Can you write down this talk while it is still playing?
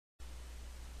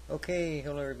Okay,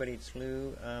 hello everybody, it's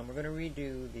Lou. We're going to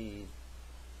redo the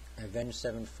Avenged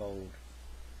Sevenfold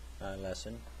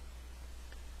lesson,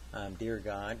 Dear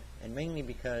God, and mainly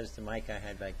because the mic I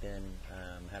had back then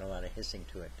had a lot of hissing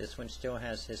to it. This one still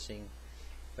has hissing,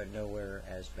 but nowhere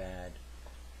as bad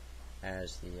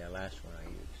as the last one I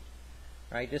used.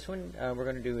 Alright, this one we're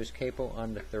going to do is Capo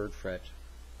on the 3rd fret.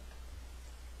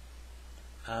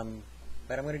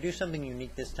 But I'm going to do something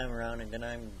unique this time around, and then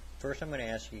I'm going to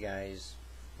ask you guys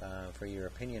for your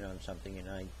opinion on something,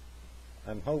 and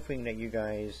I'm hoping that you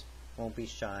guys won't be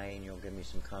shy and you'll give me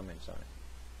some comments on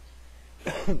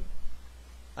it.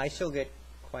 I still get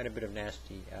quite a bit of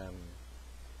nasty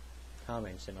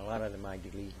comments, and a lot of them I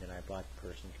delete and I block the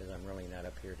person because I'm really not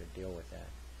up here to deal with that.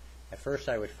 At first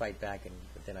I would fight back,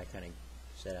 but then I kind of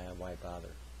said, why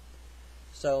bother?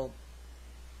 So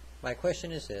my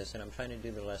question is this, and I'm trying to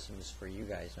do the lessons for you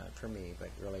guys, not for me, but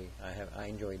really I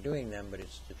enjoy doing them, but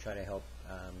it's to try to help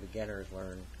beginners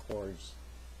learn chords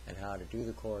and how to do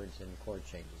the chords and chord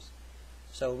changes.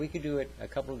 So we could do it a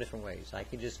couple of different ways. I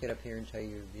could just get up here and tell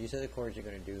you, these are the chords you're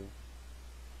going to do,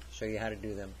 show you how to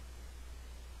do them,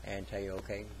 and tell you,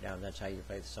 okay, now that's how you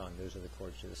play the song. Those are the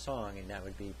chords of the song, and that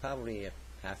would be probably a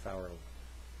half-hour,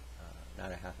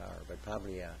 not a half-hour, but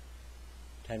probably a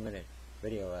 10-minute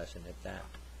video lesson at that.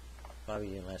 Probably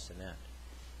even less than that.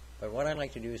 But what I'd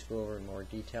like to do is go over in more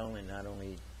detail and not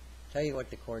only tell you what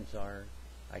the chords are.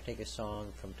 I take a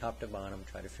song from top to bottom,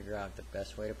 try to figure out the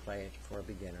best way to play it for a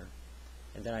beginner,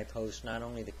 and then I post not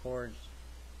only the chords,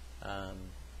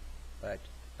 but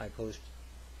I post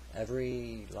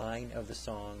every line of the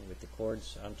song with the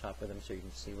chords on top of them so you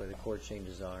can see where the chord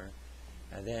changes are,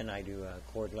 and then I do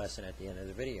a chord lesson at the end of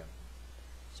the video.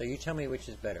 So you tell me which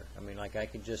is better. I mean, like I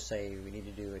could just say we need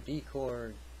to do a D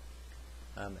chord,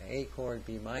 A chord,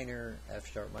 B minor, F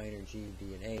sharp minor, G,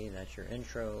 D, and A, and that's your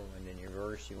intro, and then your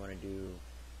verse you want to do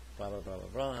blah, blah, blah, blah,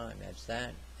 blah, and that's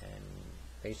that, and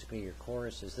basically your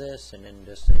chorus is this, and then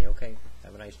just say, okay,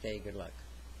 have a nice day, good luck.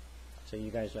 So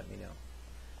you guys let me know.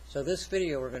 So this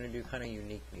video we're going to do kind of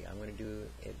uniquely. I'm going to do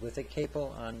it with a capo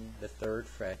on the 3rd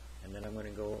fret, and then I'm going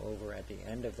to go over at the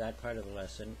end of that part of the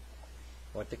lesson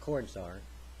what the chords are,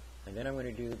 and then I'm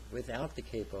going to do without the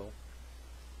capo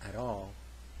at all.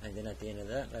 And then at the end of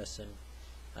that lesson,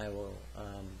 I will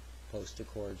post the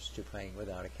chords to playing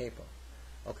without a capo.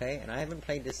 Okay, and I haven't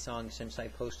played this song since I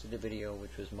posted the video,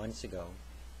 which was months ago.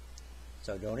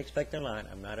 So don't expect a lot.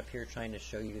 I'm not up here trying to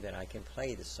show you that I can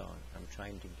play the song. I'm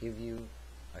trying to give you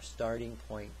a starting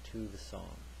point to the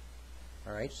song.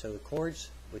 Alright, so the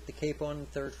chords with the capo on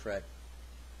the 3rd fret,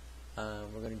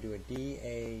 we're going to do a D,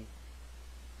 A,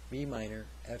 B minor,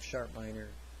 F sharp minor,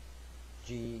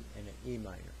 G, and an E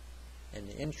minor. And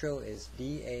the intro is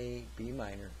D, A, B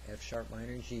minor, F sharp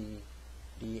minor, G,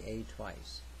 D, A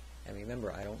twice. And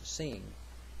remember, I don't sing,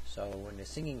 so when the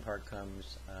singing part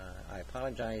comes, I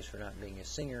apologize for not being a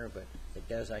singer, but it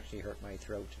does actually hurt my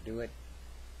throat to do it,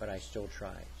 but I still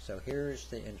try. So here's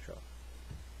the intro.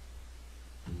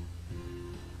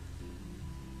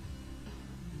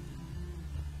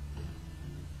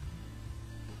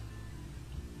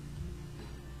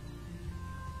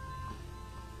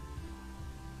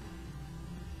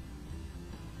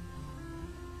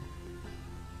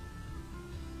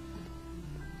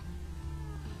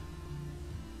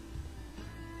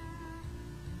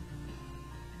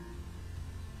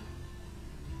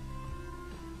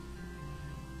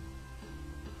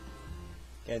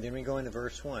 Okay, then we go into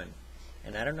verse 1.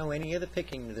 And I don't know any of the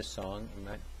picking of this song. I'm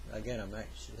not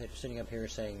sitting up here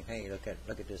saying, hey, look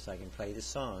at this, I can play this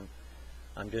song.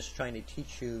 I'm just trying to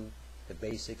teach you the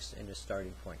basics and the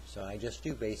starting point. So I just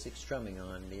do basic strumming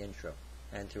on the intro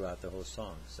and throughout the whole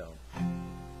song. So and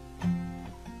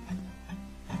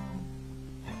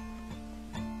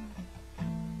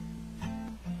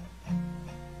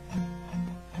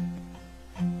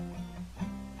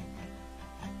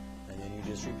then you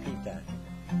just repeat that.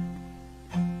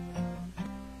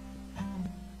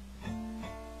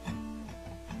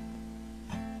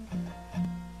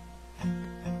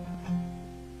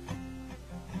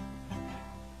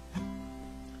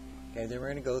 Okay, then we're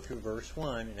going to go through verse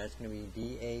 1, and that's going to be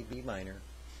D, A, B minor,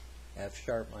 F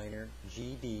sharp minor,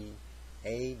 G, D,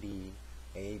 A, B,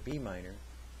 A, B minor,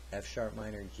 F sharp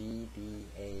minor, G, D,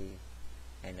 A,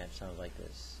 and that sounds like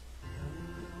this.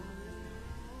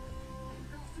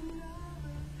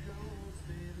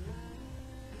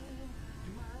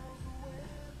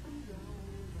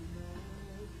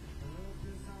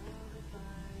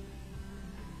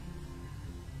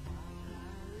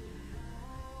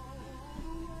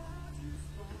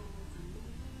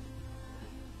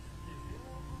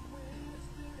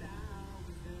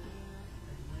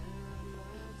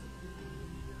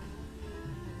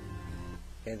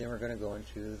 Okay, then we're going to go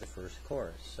into the first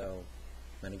chorus. So,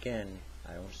 and again,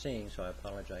 I don't sing, so I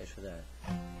apologize for that.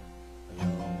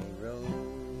 Along the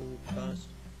road, crossed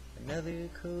another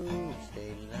cold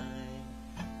state line,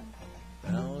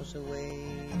 miles away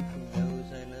from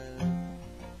those I love,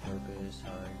 purpose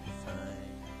hard to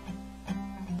find.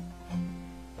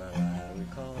 While I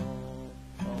recall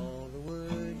all the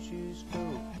words you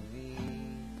spoke to me,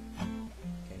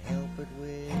 can't help but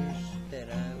wish that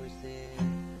I was there,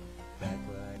 back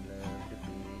where I'd love to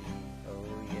be. Oh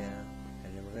yeah. And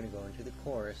then we're going to go into the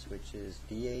chorus, which is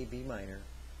D, A, B minor,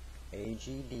 A,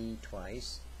 G, D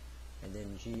twice, and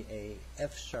then G, A,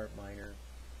 F sharp minor,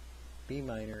 B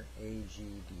minor, A, G,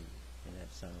 D. And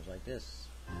that sounds like this.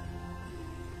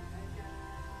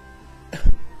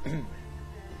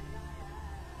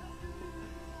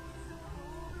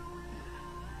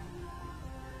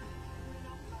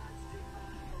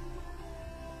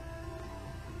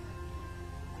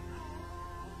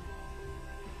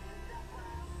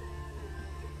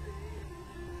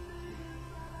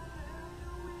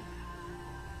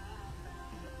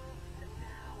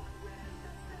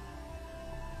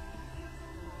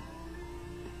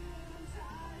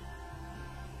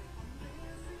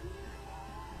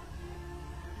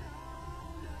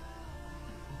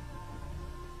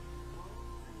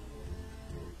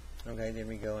 Okay, then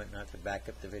we go, not to back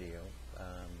up the video,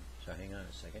 so hang on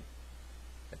a second.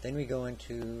 But then we go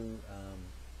into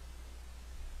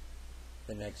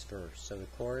the next verse. So the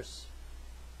chorus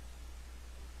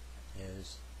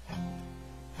is,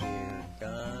 Dear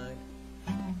God,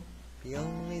 the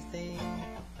only thing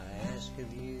I ask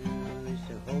of you is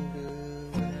to hold her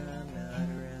when I'm not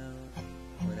around,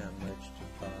 when I'm much too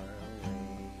far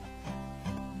away.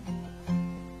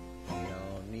 We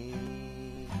all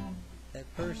need that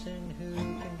person who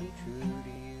can be true to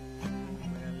you,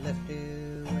 when I left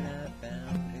her, when I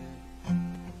found her,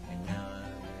 and now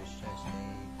I wish I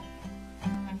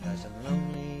stayed, 'cause I'm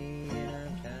lonely and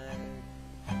I'm tired,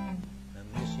 I'm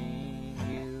missing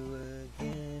you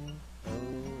again, oh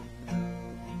no,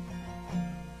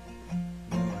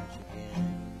 once again.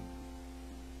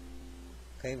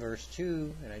 Okay, verse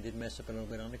 2, and I did mess up a little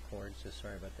bit on the chords, so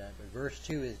sorry about that, but verse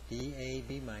 2 is D, A,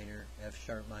 B minor, F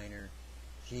sharp minor,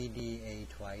 G, D, A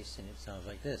twice, and it sounds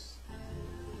like this.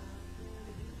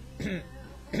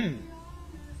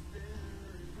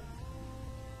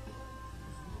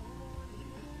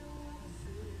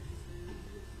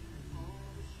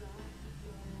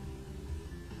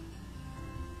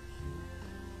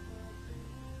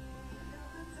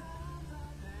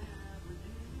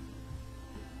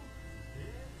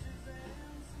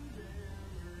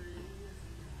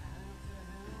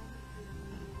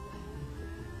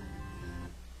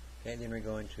 Okay, then we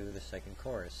go into the second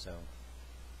chorus. So,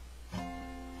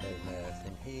 there's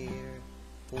nothing here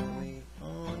for me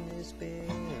on this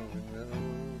barren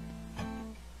road.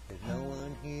 There's no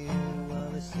one here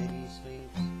while the city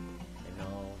sleeps and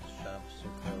all the shops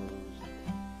are closed.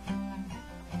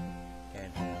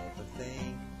 Can't help but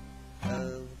think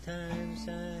of the times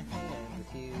I had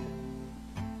with you,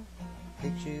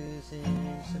 pictures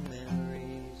and some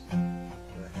memories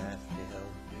will have to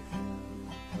help me through.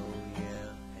 Oh yeah.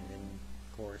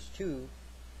 Chorus 2,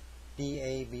 D,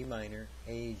 A, B minor,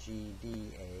 A, G,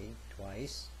 D, A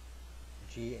twice,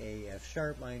 G, A, F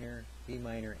sharp minor, B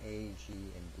minor, A, G,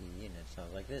 and D, and it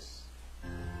sounds like this.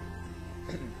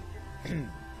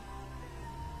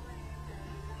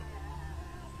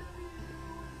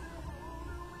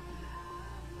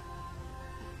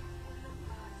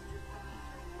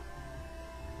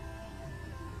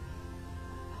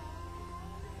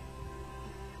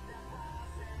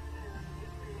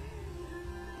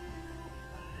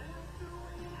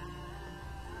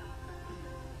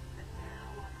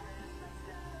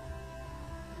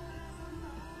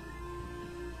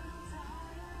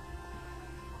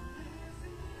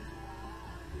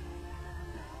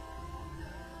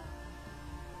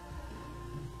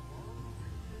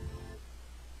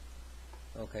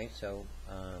 Okay, so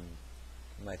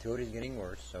my throat is getting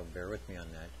worse, so bear with me on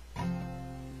that.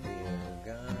 Dear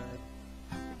God,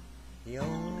 the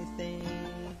only thing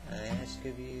I ask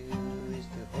of you is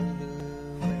to hold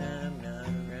her when I'm not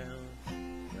around,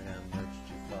 when I'm much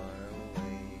too far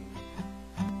away.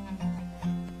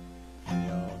 We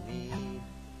all need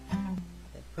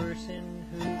that person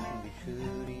who can be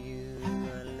true to you.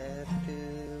 I left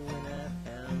her when I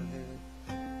found her,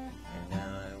 and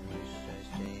now I wish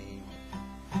I stayed,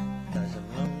 'cause I'm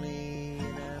lonely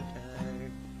and I'm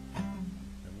tired,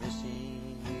 I'm missing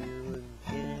you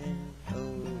again,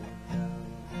 oh no,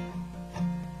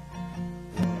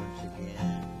 once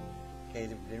again. Okay,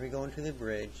 then we go into the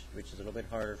bridge, which is a little bit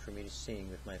harder for me to sing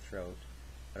with my throat.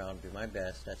 but I'll do my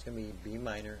best. That's going to be B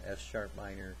minor, F sharp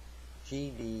minor,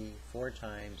 G, D 4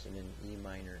 times, and then E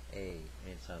minor, A.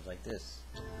 And it sounds like this.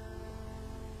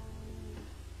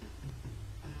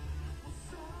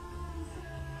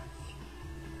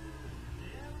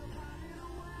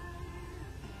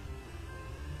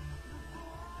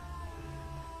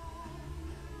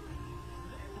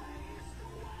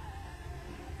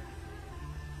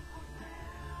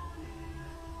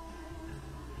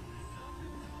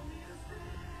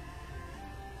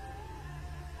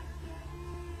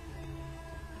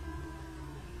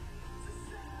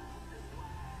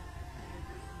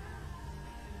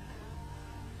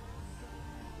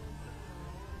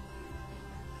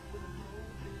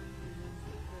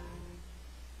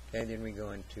 Okay, then we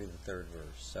go into the third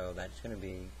verse. So that's going to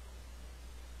be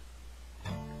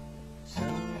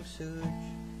some search,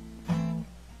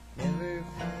 never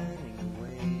finding a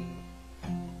way.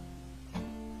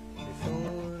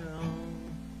 Before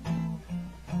long,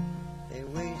 they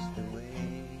waste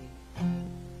away.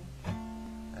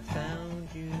 I found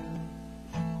you,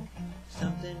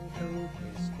 something told me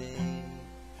to stay.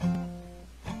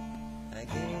 I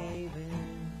gave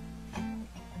in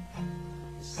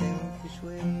the selfish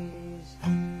ways,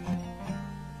 and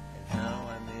how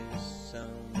I miss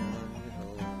someone you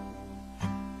hold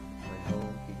when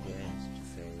hope begins to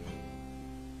fade.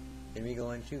 Then we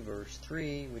go into verse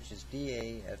 3, which is D,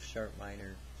 A, F sharp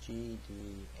minor, G, D,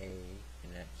 A,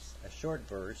 and that's a short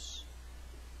verse,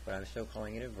 but I'm still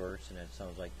calling it a verse, and that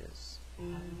sounds like this.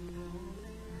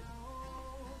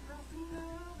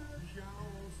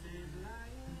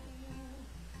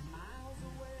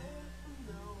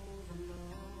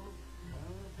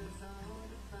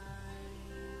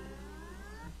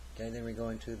 Okay, then we go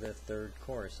into the third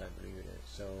chorus, I believe it is.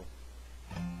 So,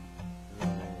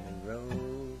 lonely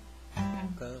road,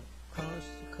 across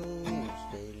the cold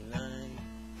state line,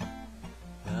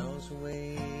 miles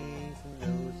away from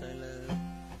those I love,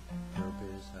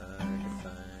 purpose hard to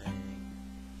find.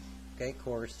 Okay,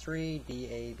 chorus 3, D,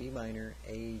 A, B minor,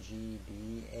 A, G,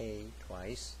 D, A,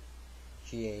 twice,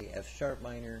 G, A, F sharp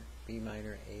minor, B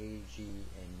minor, A, G,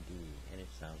 and D. And it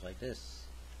sounds like this.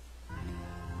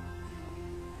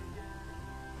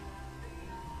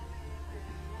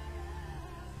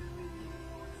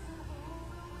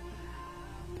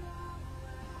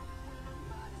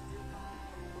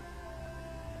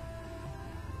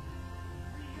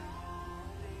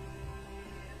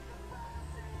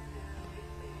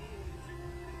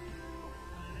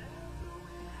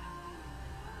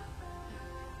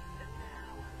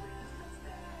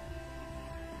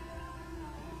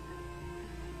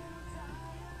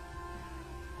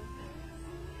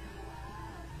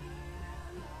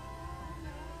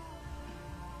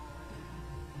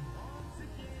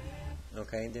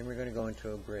 Okay, then we're going to go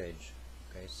into a bridge.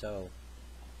 Okay, so,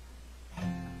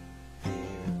 dear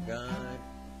God,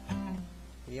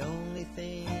 the only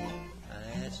thing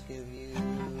I ask of you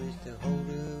is to hold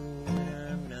her when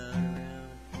I'm not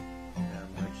around, and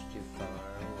I'm much too far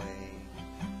away.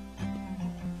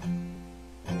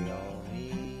 We all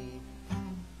need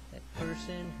that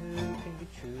person who can be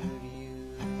true to you.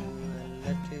 I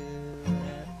left her when I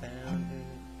found her,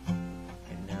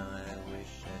 and now I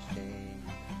wish I stayed.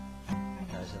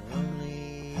 I'm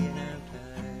lonely and I'm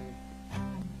tired,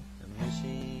 I'm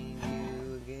missing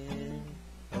you again,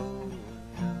 oh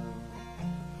no,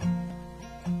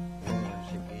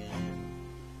 once again.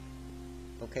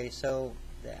 Okay, so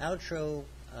the outro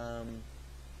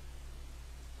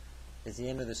is the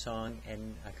end of the song,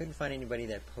 and I couldn't find anybody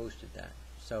that posted that.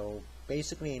 So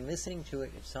basically, in listening to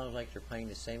it, it sounds like they're playing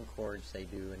the same chords they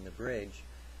do in the bridge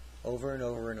over and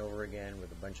over and over again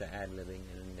with a bunch of ad-libbing,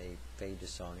 and then they fade the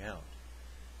song out.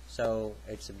 So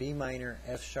it's a B minor,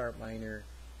 F sharp minor,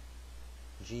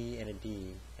 G, and a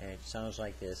D, and it sounds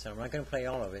like this. And I'm not going to play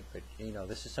all of it, but you know,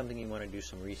 this is something you want to do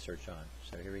some research on.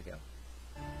 So here we go.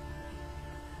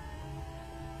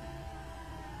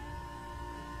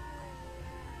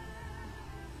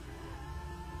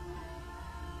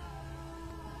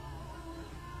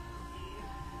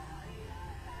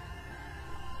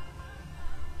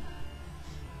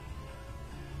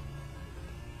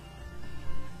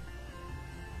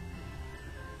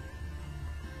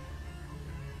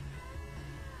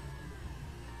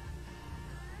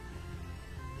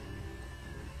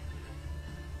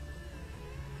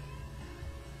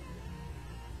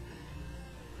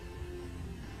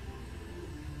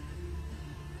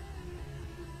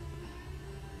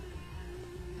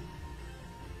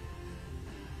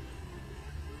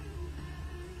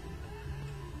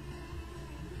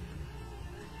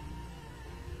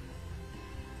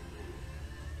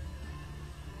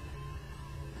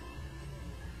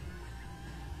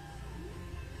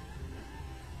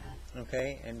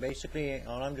 Okay, and basically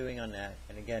all I'm doing on that,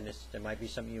 and again, there might be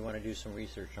something you want to do some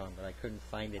research on, but I couldn't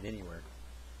find it anywhere.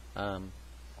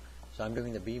 So I'm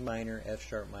doing the B minor, F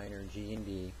sharp minor, G and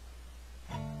D.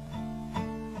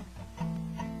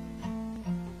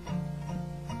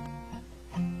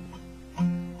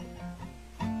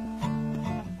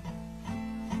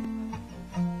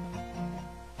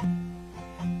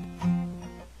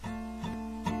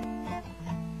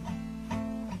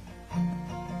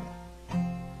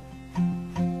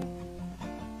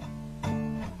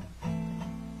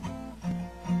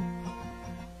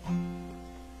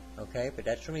 Okay, but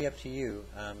that's really up to you.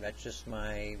 That's just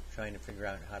my trying to figure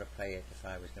out how to play it if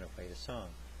I was going to play the song.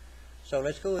 So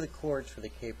let's go with the chords for the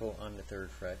capo on the 3rd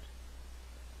fret.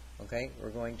 Okay, we're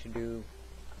going to do,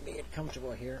 let me get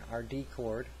comfortable here, our D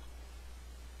chord,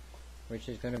 which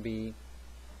is going to be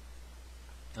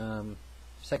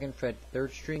 2nd fret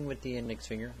 3rd string with the index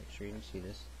finger. Make sure you can see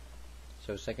this.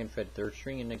 So 2nd fret 3rd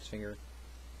string index finger,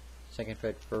 2nd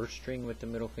fret 1st string with the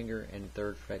middle finger, and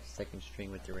 3rd fret 2nd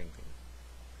string with the ring finger.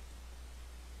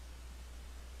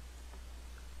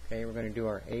 Okay, we're going to do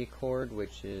our A chord,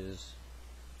 which is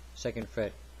 2nd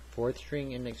fret 4th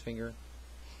string index finger,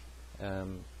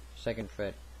 2nd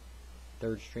fret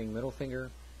 3rd string middle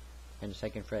finger, and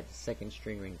 2nd fret 2nd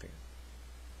string ring finger.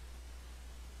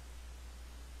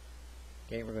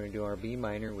 Okay, we're going to do our B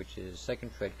minor, which is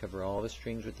 2nd fret, cover all the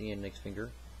strings with the index finger.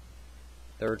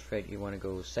 3rd fret, you want to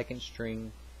go 2nd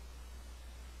string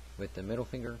with the middle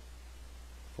finger,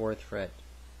 4th fret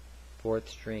 4th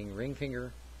string ring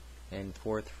finger, and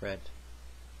 4th fret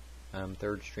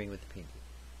 3rd string with the pinky.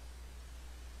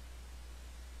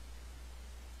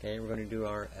 Okay, we're going to do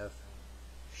our F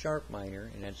sharp minor,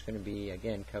 and that's going to be,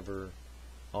 again, cover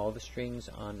all the strings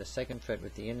on the 2nd fret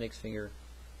with the index finger,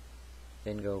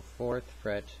 then go 4th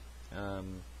fret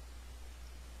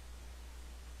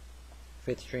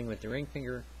 5th string with the ring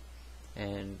finger,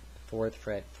 and 4th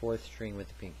fret 4th string with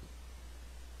the pinky.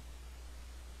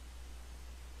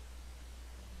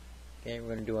 Okay, we're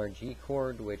going to do our G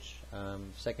chord, which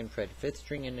 2nd fret 5th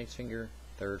string index finger,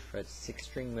 3rd fret 6th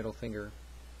string middle finger,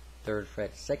 3rd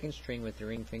fret 2nd string with the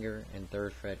ring finger, and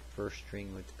 3rd fret 1st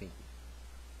string with the pinky.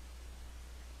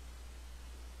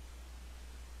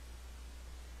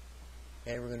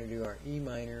 Okay, we're going to do our E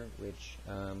minor, which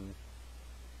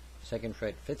 2nd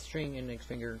fret 5th string index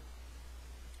finger,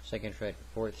 2nd fret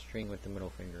 4th string with the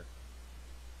middle finger.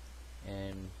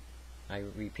 And I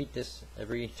repeat this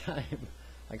every time.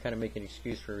 I kind of make an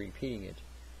excuse for repeating it,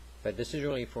 but this is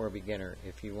really for a beginner.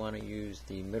 If you want to use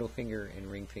the middle finger and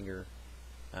ring finger,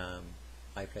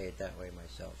 I play it that way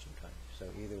myself sometimes, so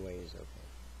either way is okay.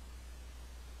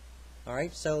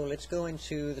 Alright, so let's go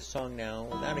into the song now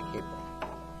without a capo.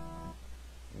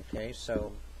 Okay,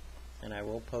 so, and I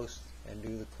will post and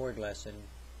do the chord lesson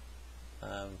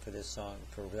for this song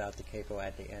for without the capo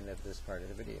at the end of this part of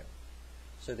the video.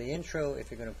 So the intro,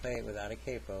 if you're going to play it without a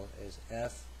capo, is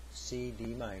F, C, D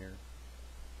minor,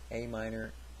 A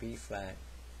minor, B flat,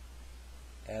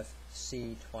 F,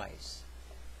 C twice.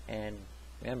 And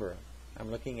remember,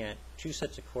 I'm looking at 2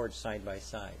 sets of chords side by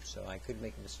side, so I could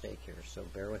make a mistake here, so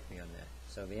bear with me on that.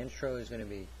 So the intro is going to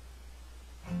be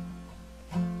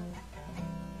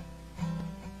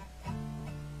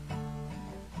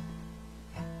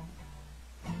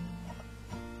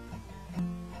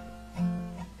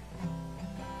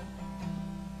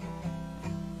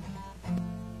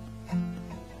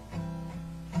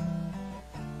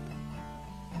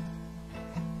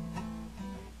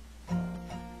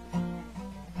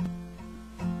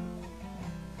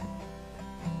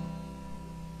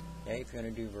if you're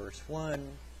going to do verse 1,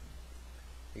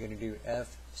 you're going to do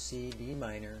F, C, D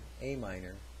minor, A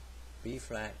minor, B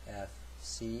flat, F,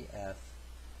 C,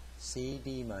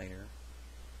 D minor,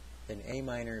 then A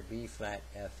minor, B flat,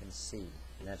 F, and C.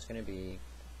 And that's going to be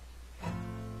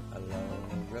a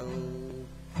long road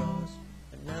across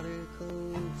another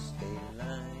cold state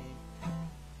line,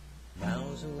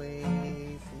 miles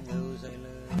away from those I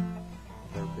love,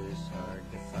 purpose hard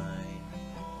to find.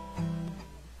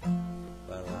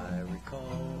 While I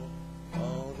recall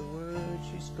all the words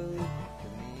you spoke to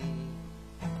me,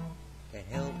 can't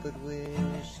help but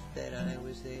wish that I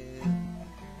was there,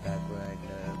 back where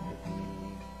I'd love to be.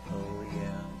 Oh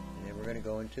yeah. And then we're going to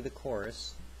go into the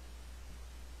chorus,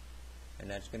 and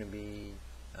that's going to be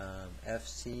F,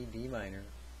 C, D minor,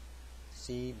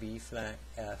 C, B flat,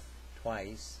 F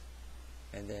twice,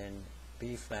 and then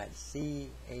B flat, C,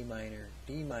 A minor,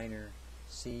 D minor,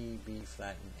 C, B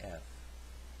flat, and F.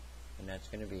 And that's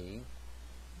going to be,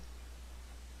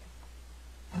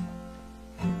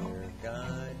 dear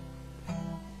God,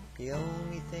 the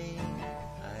only thing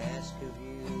I ask of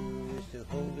you is to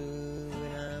hold you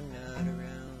when I'm not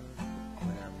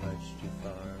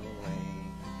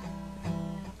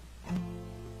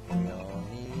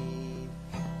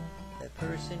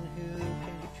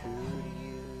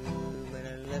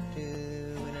left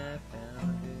her when I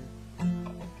found her,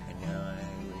 and now I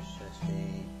wish I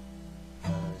stayed,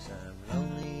 'cause I'm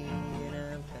lonely and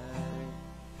I'm tired.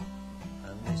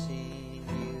 I'm missing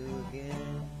you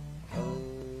again, oh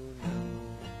no,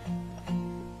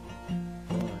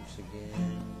 once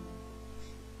again.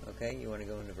 Okay, you want to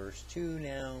go into verse 2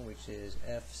 now, which is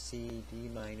F, C, D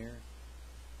minor,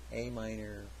 A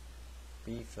minor,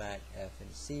 B flat, F,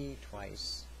 and C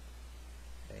twice.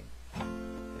 Okay.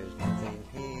 There's nothing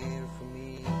here for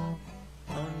me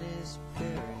on this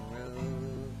barren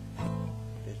road.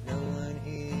 There's no one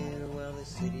here while the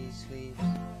city sleeps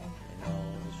and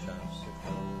all the shops are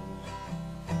closed.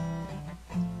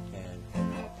 Can't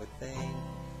help but think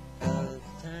of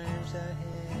the times I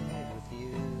had with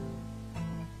you.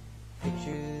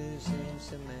 Pictures and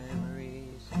some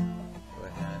memories will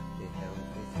have to help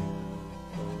me through.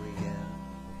 Oh yeah.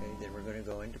 Okay, then we're going to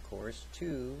go into chorus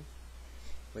 2,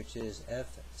 which is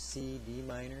F, C, D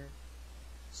minor,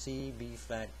 C, B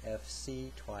flat, F,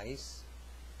 C twice,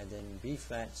 and then B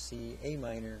flat, C, A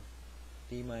minor,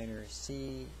 D minor,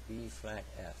 C, B flat,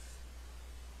 F.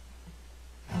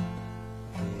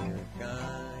 Dear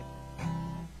God,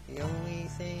 the only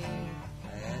thing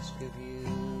I ask of you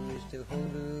is to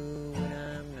hold her when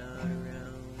I'm not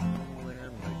around, when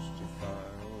I'm much too far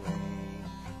away.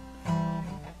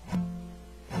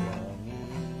 We all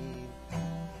need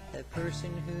that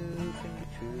person who can be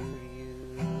true to you.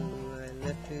 I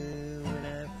left her when I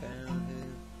found her,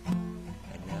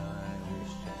 and now I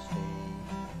wish I stayed,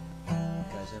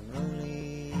 'cause I'm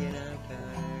lonely and I'm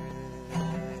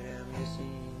tired. I'm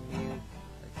missing you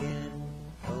again,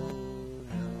 oh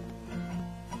no,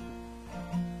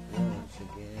 once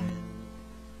again.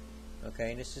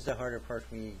 Okay, and this is the harder part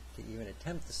for me to even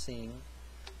attempt to sing.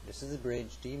 This is the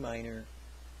bridge, D minor,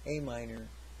 A minor,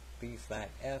 B flat,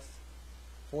 F,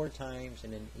 4 times,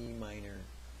 and then E minor,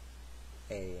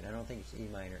 A. And I don't think it's E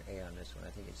minor, A on this one. I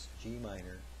think it's G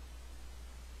minor.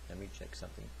 Let me check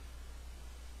something.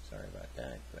 Sorry about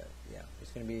that, but yeah.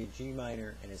 It's going to be a G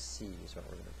minor and a C is what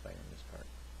we're going to play on this part.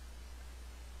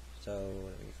 So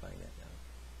let me find that now.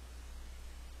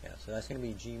 Yeah, so that's going to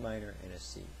be G minor and a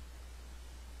C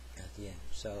at the end.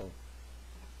 So,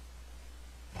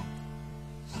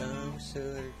 some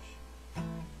search,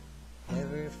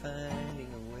 never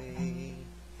finding a way.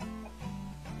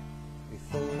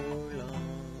 Before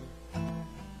long,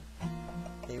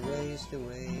 they raced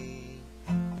away.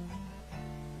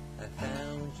 I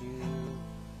found you,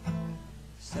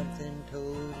 something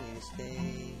told me to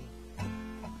stay.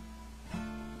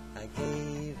 I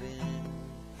gave in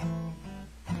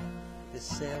the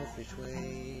selfish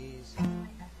ways.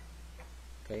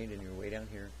 Okay, then you're way down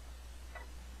here.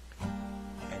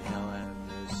 And now I'm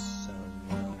just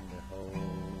someone to hold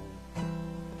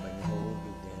when the hold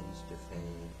begins to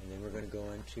fade. And then we're going to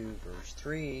go into verse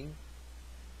 3,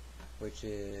 which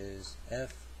is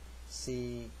F,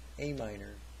 C, A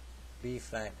minor, B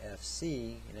flat, F,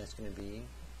 C, and that's going to be,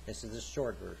 this is the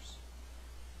short verse.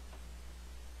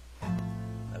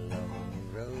 A lonely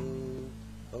road,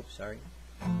 oops, sorry.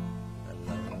 A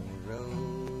lonely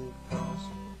road across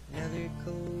another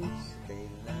coast they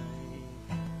lie,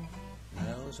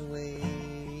 miles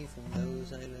away from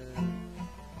those I love,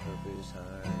 purpose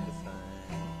hard to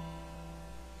find.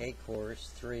 Okay, chorus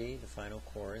 3, the final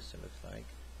chorus, it looks like.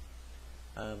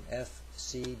 F,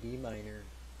 C, D minor,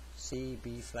 C,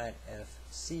 B flat, F,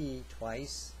 C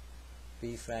twice,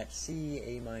 B flat, C,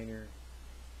 A minor,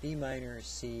 B minor,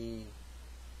 C,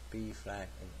 B flat,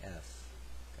 and F.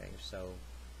 Okay, so,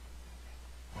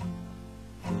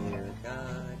 dear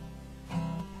God,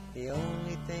 the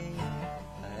only thing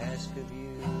I ask of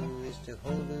you is to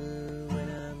hold her when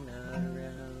I'm not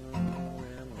around,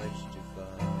 when I'm much too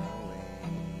far away.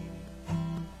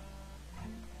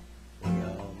 We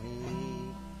all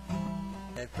need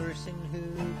that person who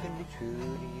can be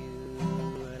true to you.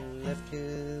 I left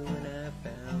her when I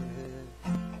found her,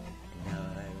 and now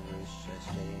I wish I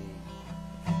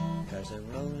stayed, 'cause I'm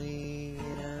lonely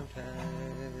and I'm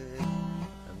tired.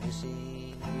 I'm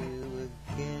missing you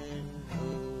again, oh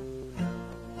no,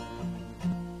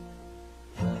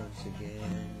 once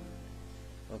again.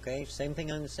 Okay, same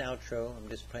thing on this outro. I'm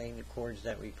just playing the chords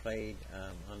that we played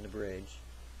on the bridge,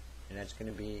 and that's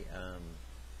going to be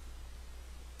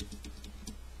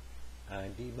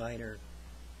D minor,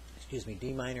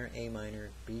 D minor, A minor,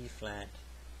 B flat,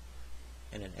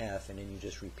 and an F, and then you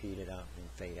just repeat it out and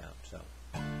fade out. So.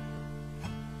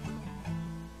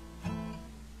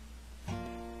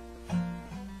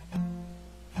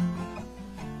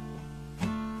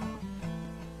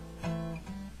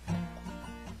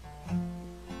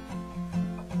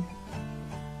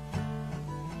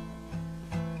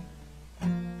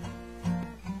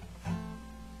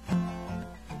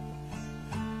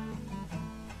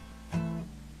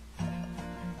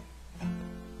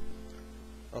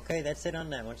 Okay, that's it on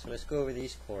that one. So let's go over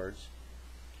these chords.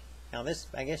 Now this,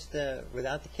 I guess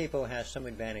without the capo has some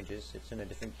advantages. It's in a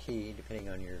different key depending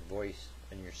on your voice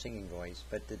and your singing voice.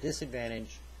 But the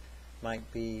disadvantage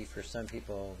might be for some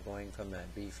people going from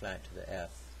that B flat to the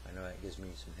F. I know that gives me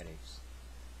some headaches.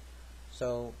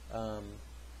 So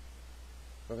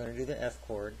we're going to do the F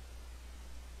chord,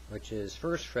 which is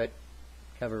first fret,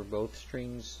 cover both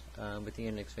strings with the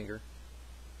index finger.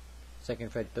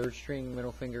 Second fret, third string,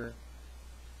 middle finger,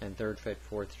 and third fret,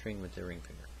 fourth string with the ring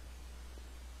finger.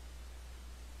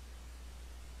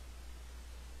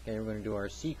 Okay, we're going to do our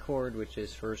C chord, which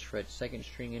is first fret, second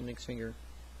string, index finger,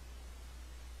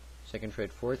 second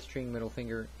fret, fourth string, middle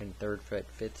finger, and third fret,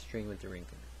 fifth string with the ring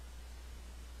finger.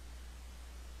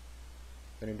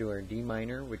 We're going to do our D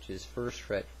minor, which is first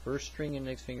fret, first string,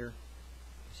 index finger,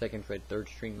 second fret, third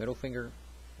string, middle finger,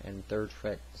 and third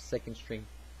fret, second string,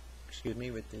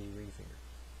 with the ring finger.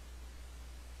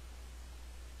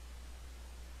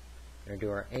 We're going to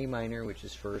do our A minor, which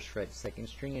is first fret, second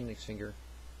string, index finger,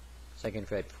 second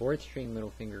fret, fourth string, middle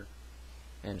finger,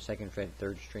 and second fret,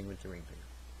 third string with the ring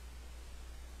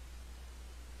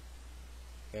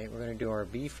finger. Okay, we're going to do our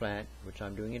B flat, which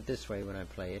I'm doing it this way when I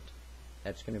play it.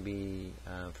 That's going to be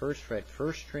first fret,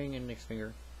 first string, index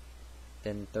finger,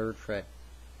 then third fret,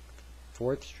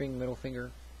 fourth string, middle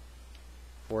finger,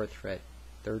 fourth fret,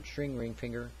 third string, ring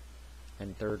finger,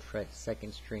 and third fret,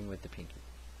 second string with the pinky.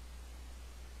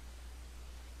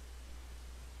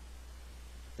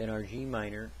 Then our G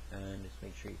minor, and just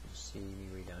make sure you can see me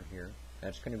way down here.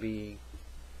 That's going to be,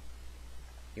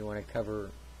 you want to cover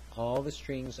all the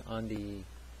strings on the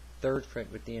third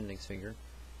fret with the index finger,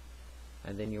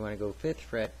 and then you want to go fifth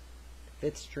fret,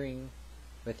 fifth string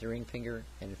with the ring finger,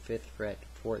 and fifth fret,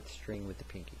 fourth string with the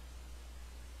pinky.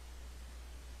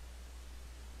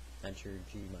 That's your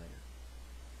G minor.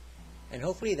 And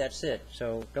hopefully that's it.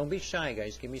 So don't be shy,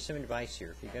 guys. Give me some advice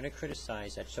here. If you're going to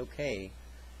criticize, that's okay.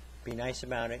 Be nice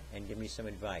about it and give me some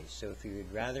advice. So if you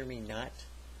would rather me not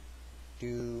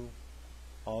do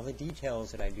all the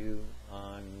details that I do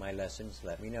on my lessons,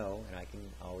 let me know and I can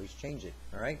always change it.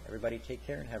 Alright? Everybody take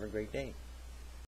care and have a great day.